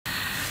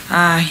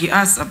He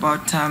asked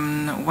about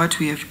what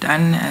we have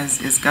done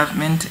as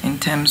government in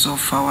terms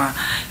of our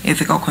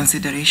ethical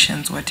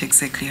considerations, what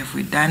exactly have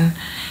we done?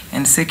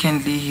 And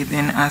secondly, he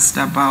then asked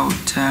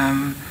about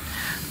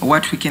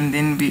what we can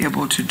then be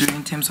able to do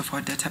in terms of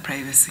our data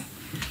privacy.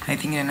 I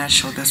think in a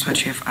nutshell, that's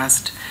what you have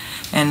asked.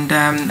 And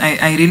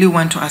I really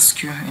want to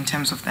ask you in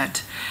terms of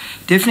that.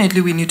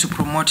 Definitely we need to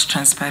promote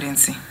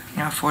transparency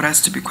for us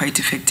to be quite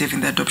effective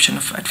in the adoption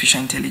of artificial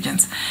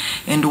intelligence.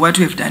 And what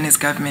we have done as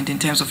government in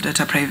terms of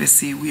data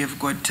privacy, we have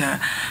got,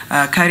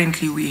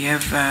 currently we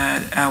have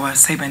our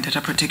Cyber and Data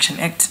Protection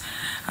Act,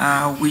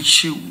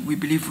 which we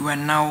believe we are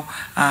now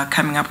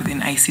coming up with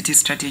an ICT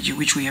strategy,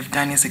 which we have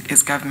done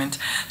as government.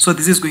 So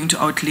this is going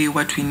to outlay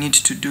what we need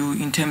to do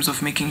in terms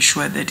of making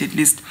sure that at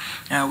least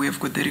we have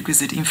got the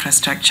requisite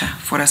infrastructure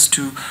for us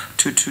to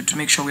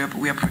make sure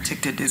we are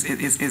protected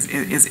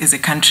as a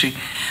country.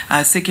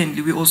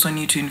 Secondly, we also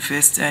need to invest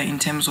in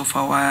terms of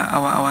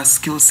our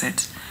skill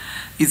set.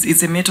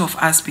 It's a matter of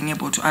us being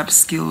able to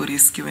upskill,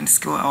 reskill, and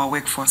skill our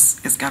workforce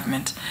as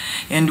government.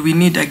 And we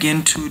need,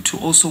 again, to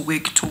also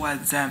work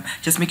towards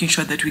just making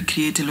sure that we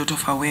create a lot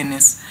of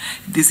awareness.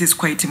 This is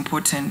quite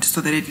important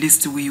so that at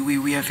least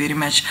we are very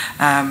much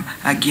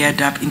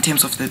geared up in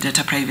terms of the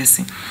data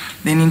privacy.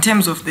 Then in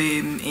terms of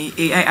the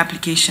AI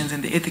applications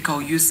and the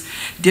ethical use,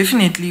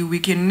 definitely we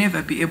can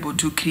never be able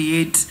to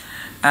create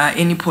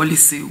any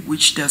policy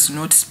which does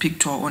not speak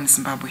to our own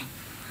Zimbabwe.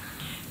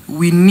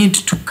 We need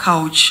to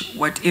couch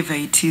whatever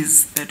it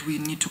is that we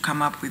need to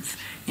come up with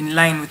in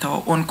line with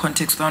our own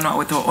context,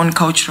 with our own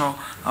cultural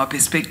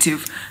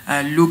perspective,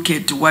 look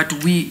at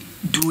what we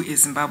do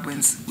as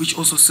Zimbabweans, which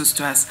also suits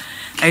to us.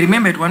 I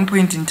remember at one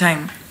point in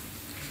time,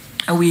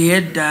 we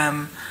had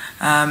Elon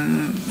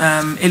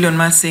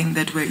Musk saying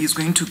that he's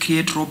going to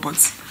create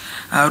robots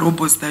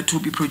that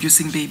will be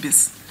producing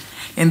babies.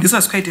 And this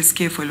was quite a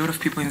scare for a lot of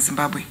people in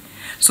Zimbabwe.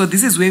 So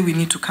this is where we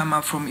need to come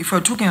up from. If we're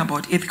talking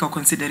about ethical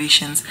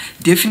considerations,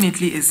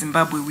 definitely as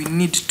Zimbabwe, we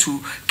need to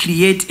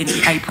create an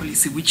AI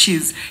policy which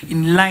is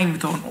in line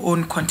with our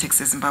own context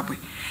as Zimbabwe.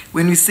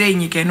 When we say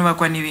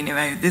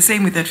the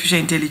same with artificial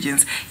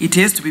intelligence, it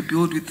has to be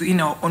built within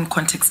our own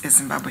context as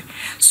Zimbabwe.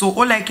 So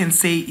all I can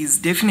say is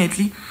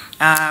definitely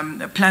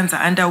plans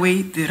are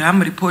underway. The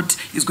RAM report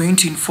is going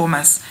to inform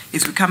us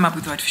as we come up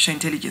with artificial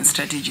intelligence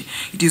strategy.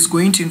 It is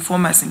going to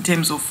inform us in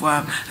terms of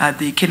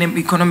the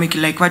economic,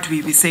 like what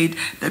we said,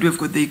 that we've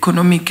got the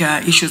economic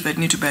issues that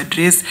need to be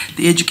addressed,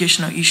 the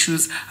educational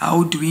issues,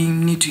 how do we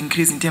need to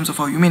increase in terms of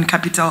our human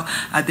capital,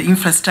 the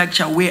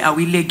infrastructure, where are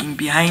we lagging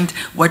behind,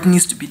 what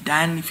needs to be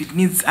done, if it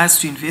needs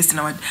us to invest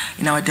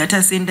in our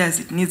data centers,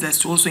 it needs us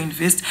to also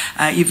invest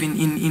even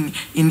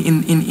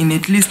in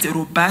at least a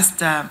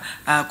robust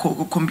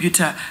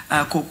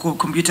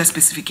computer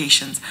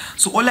specifications.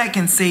 So all I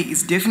can say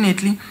is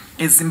definitely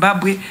as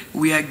Zimbabwe,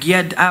 we are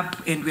geared up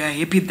and we are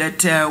happy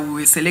that we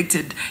were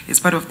selected as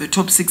part of the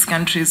top 6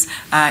 countries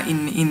by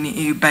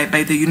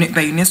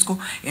UNESCO,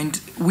 and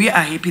we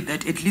are happy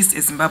that at least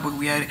as Zimbabwe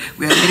we are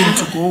ready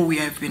to go. We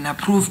have been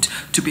approved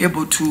to be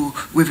able to,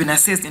 we've been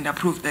assessed and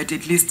approved that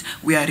at least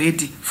we are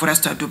ready for us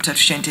to adopt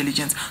artificial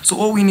intelligence. So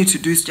all we need to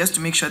do is just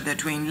to make sure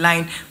that we're in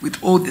line with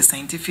all the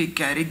scientific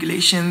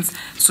regulations,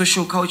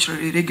 social cultural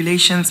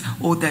regulations,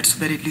 all that, so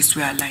that at least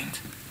we are aligned.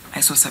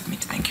 I so submit.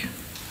 Thank you.